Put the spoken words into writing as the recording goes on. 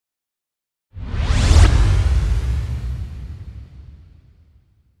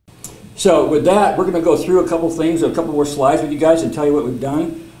So with that, we're going to go through a couple things, a couple more slides with you guys and tell you what we've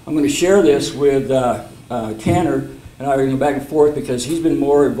done. I'm going to share this with Tanner, and I are going to go back and forth because he's been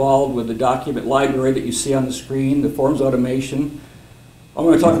more involved with the document library that you see on the screen, the forms automation. I'm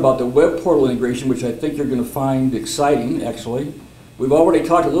going to talk about the web portal integration, which I think you're going to find exciting, actually. We've already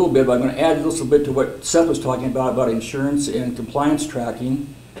talked a little bit, but I'm going to add a little bit to what Seth was talking about insurance and compliance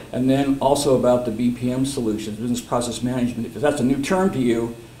tracking, and then also about the BPM solutions, business process management. Because that's a new term to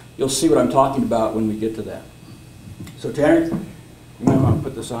you, you'll see what I'm talking about when we get to that. So Tanner, you might want to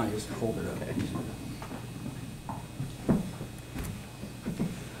put this on, just hold it up.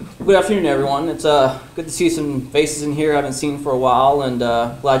 Good afternoon, everyone. It's good to see some faces in here I haven't seen for a while, and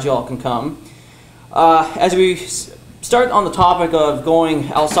glad you all can come. As we start on the topic of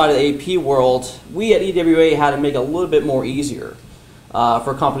going outside of the AP world, we at EWA had to make it a little bit more easier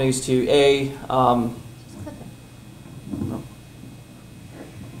for companies to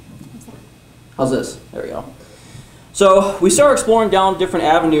how's this? There we go. So we started exploring down different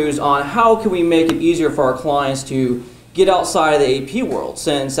avenues on how can we make it easier for our clients to get outside of the AP world,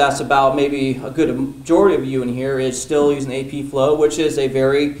 since that's about maybe a good majority of you in here is still using AP Flow, which is a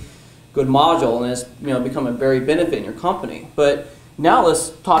very good module and has become a very benefit in your company. But now let's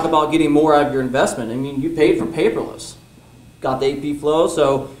talk about getting more out of your investment. I mean, you paid for paperless, got the AP Flow,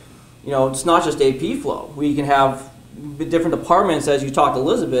 so it's not just AP Flow. We can have different departments. As you talked to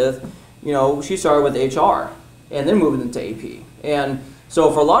Elizabeth, she started with HR and then moving into AP. And so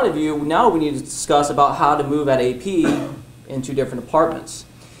for a lot of you, now we need to discuss about how to move at AP into different departments.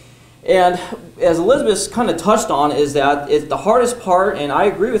 And as Elizabeth kind of touched on, is that the hardest part, and I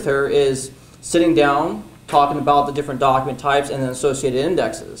agree with her, is sitting down, talking about the different document types and then associated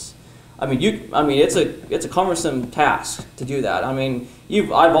indexes. I mean, it's a cumbersome task to do that. I mean,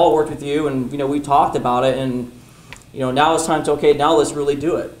 I've all worked with you, and we talked about it, and now it's time to, okay, now let's really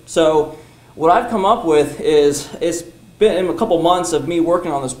do it. So what I've come up with is, it's been a couple months of me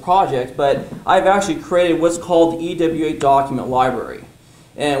working on this project, but I've actually created what's called the EWA document library.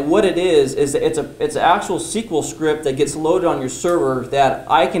 And what it is it's an actual SQL script that gets loaded on your server that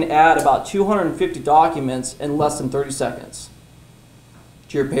I can add about 250 documents in less than 30 seconds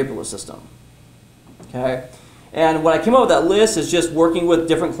to your paperless system. Okay? And when I came up with that list is just working with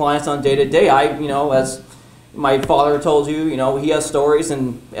different clients on day-to-day. As my father told you, he has stories,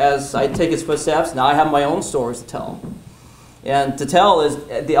 and as I take his footsteps, now I have my own stories to tell. And to tell is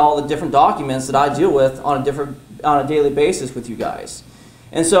all the different documents that I deal with on a daily basis with you guys.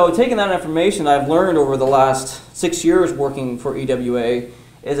 And so taking that information I've learned over the last 6 years working for EWA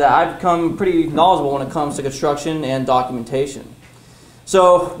is that I've become pretty knowledgeable when it comes to construction and documentation.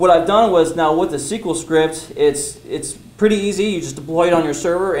 So what I've done was, now with the SQL script, it's pretty easy. You just deploy it on your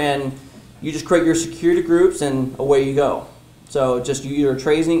server and you just create your security groups and away you go. So just you're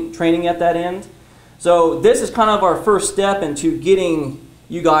training at that end. So this is kind of our first step into getting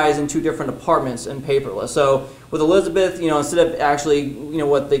you guys into different departments in paperless. So with Elizabeth, instead of actually,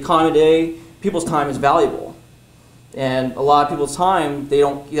 what the economy today, people's time is valuable. And a lot of people's time, they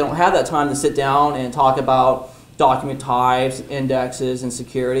don't have that time to sit down and talk about document types, indexes, and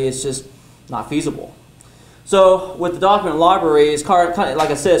security. It's just not feasible. So with the document library, it's kind of, like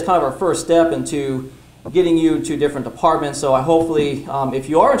I said, it's kind of our first step into getting you to different departments. So I hopefully, if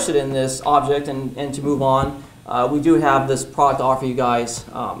you are interested in this object and to move on, we do have this product to offer you guys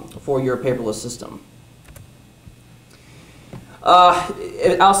for your paperless system.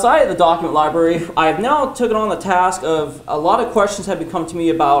 Outside of the document library, I've now taken on the task of, a lot of questions have been coming to me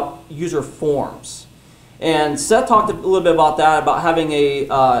about user forms. And Seth talked a little bit about that, about having a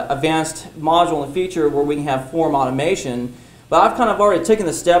advanced module and feature where we can have form automation. But I've kind of already taken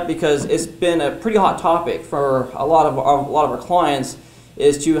the step because it's been a pretty hot topic for a lot of our clients,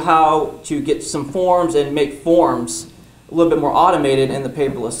 is to how to get some forms and make forms a little bit more automated in the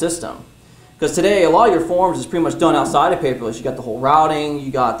paperless system. Because today, a lot of your forms is pretty much done outside of paperless. You got the whole routing,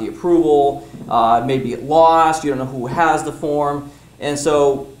 you got the approval, maybe it lost, you don't know who has the form. And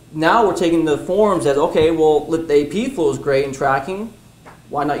so now we're taking the forms as, okay, well, the AP flow is great in tracking.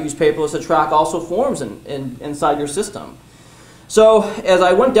 Why not use paperless to track also forms inside your system? So as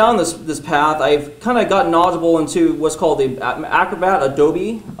I went down this path, I've kind of gotten knowledgeable into what's called the Acrobat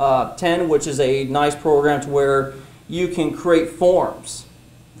Adobe 10, which is a nice program to where you can create forms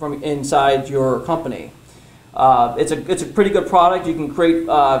from inside your company. It's a pretty good product. You can create, you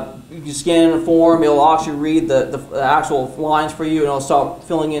can scan in a form. It'll actually read the actual lines for you, and it'll start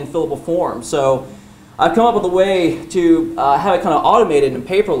filling in fillable forms. So I've come up with a way to have it kind of automated and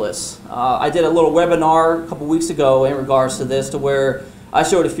paperless. I did a little webinar a couple weeks ago in regards to this, to where I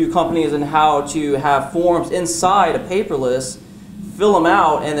showed a few companies on how to have forms inside a paperless fill them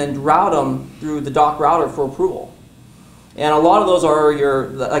out and then route them through the doc router for approval. And a lot of those are your,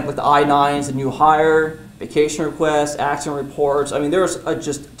 like with the I-9s, the new hire, vacation requests, accident reports. I mean, there's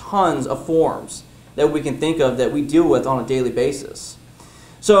just tons of forms that we can think of that we deal with on a daily basis.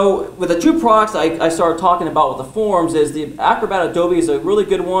 So with the two products I started talking about with the forms is the Acrobat Adobe is a really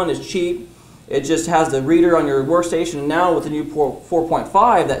good one. It's cheap. It just has the reader on your workstation. And now with the new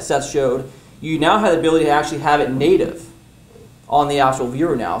 4.5 that Seth showed, you now have the ability to actually have it native on the actual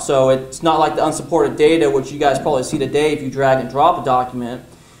viewer now. So it's not like the unsupported data, which you guys probably see today if you drag and drop a document.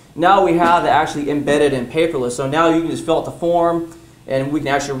 Now we have it actually embedded in paperless. So now you can just fill out the form, and we can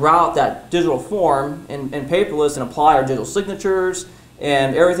actually route that digital form in paperless and apply our digital signatures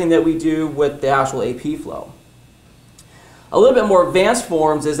and everything that we do with the actual AP flow. A little bit more advanced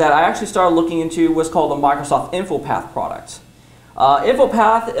forms is that I actually started looking into what's called the Microsoft InfoPath product.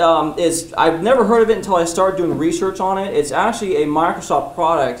 InfoPath is, I've never heard of it until I started doing research on it. It's actually a Microsoft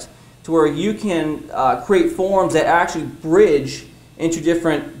product to where you can create forms that actually bridge into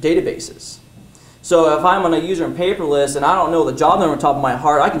different databases. So if I'm on a user in paperless and I don't know the job number on top of my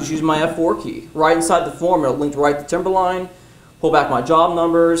heart, I can just use my F4 key. Right inside the form, it'll link right to Timberline, pull back my job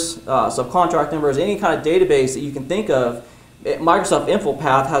numbers, subcontract numbers, any kind of database that you can think of. Microsoft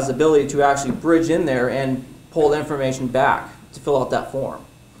InfoPath has the ability to actually bridge in there and pull the information back to fill out that form.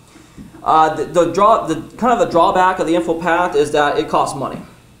 The drawback of the InfoPath is that it costs money.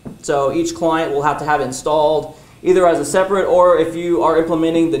 So each client will have to have it installed either as a separate, or if you are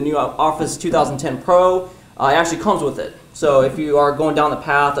implementing the new Office 2010 Pro, it actually comes with it. So if you are going down the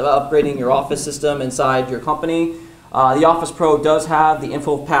path of upgrading your Office system inside your company, the Office Pro does have the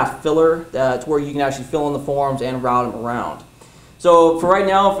InfoPath filler. That's where you can actually fill in the forms and route them around. So for right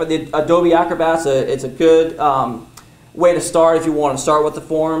now, for the Adobe Acrobat, it's a good way to start if you want to start with the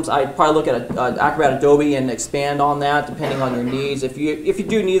forms. I'd probably look at Acrobat Adobe and expand on that depending on your needs. If you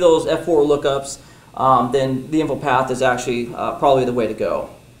do need those F4 lookups, then the InfoPath is actually probably the way to go.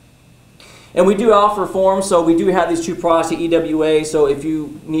 And we do offer forms, so we do have these two products, the EWA, so if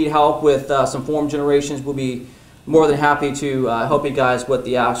you need help with some form generations, we'll be more than happy to help you guys with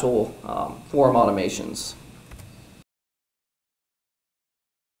the actual form automations.